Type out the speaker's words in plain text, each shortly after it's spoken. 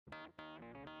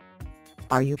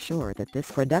Are you sure that this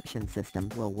production system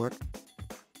will work?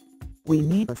 We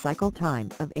need a cycle time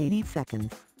of 80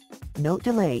 seconds. No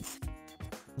delays.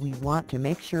 We want to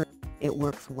make sure it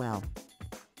works well.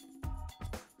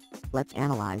 Let's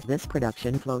analyze this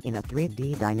production flow in a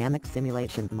 3D dynamic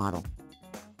simulation model.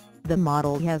 The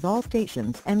model has all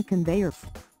stations and conveyors.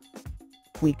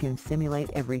 We can simulate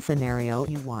every scenario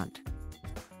you want.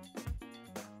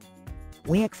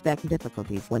 We expect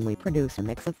difficulties when we produce a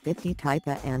mix of 50 type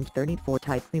A and 34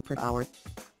 type B per hour.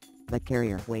 The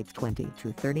carrier waits 20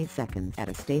 to 30 seconds at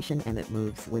a station and it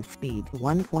moves with speed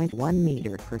 1.1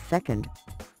 meter per second.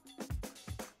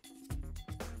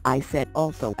 I set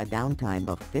also a downtime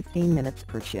of 15 minutes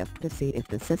per shift to see if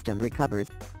the system recovers.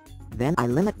 Then I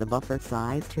limit the buffer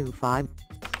size to 5.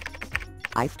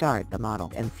 I start the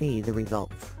model and see the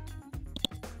results.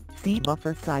 See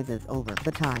buffer sizes over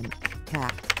the time,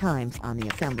 takt times on the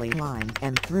assembly line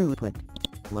and throughput.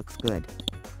 Looks good.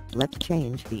 Let's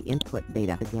change the input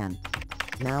data again.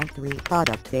 Now 3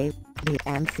 product A, B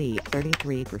and C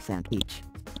 33% each.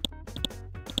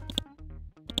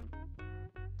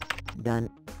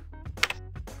 Done.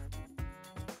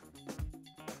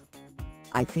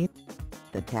 I see.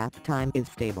 The tap time is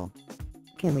stable.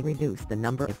 Can we reduce the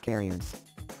number of carriers?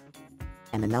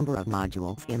 And the number of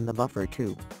modules in the buffer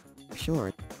too?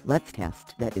 Sure, let's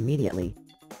test that immediately.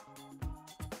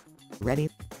 Ready?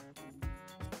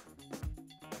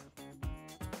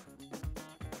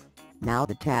 Now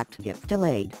the takt gets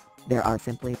delayed, there are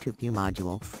simply too few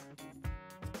modules.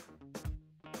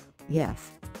 Yes,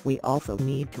 we also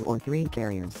need 2 or 3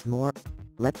 carriers more.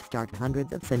 Let's start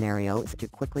hundreds of scenarios to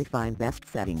quickly find best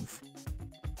settings.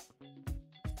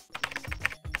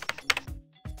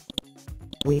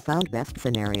 We found best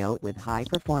scenario with high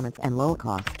performance and low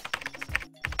cost.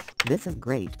 This is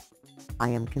great. I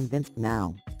am convinced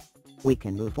now. We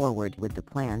can move forward with the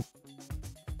plan.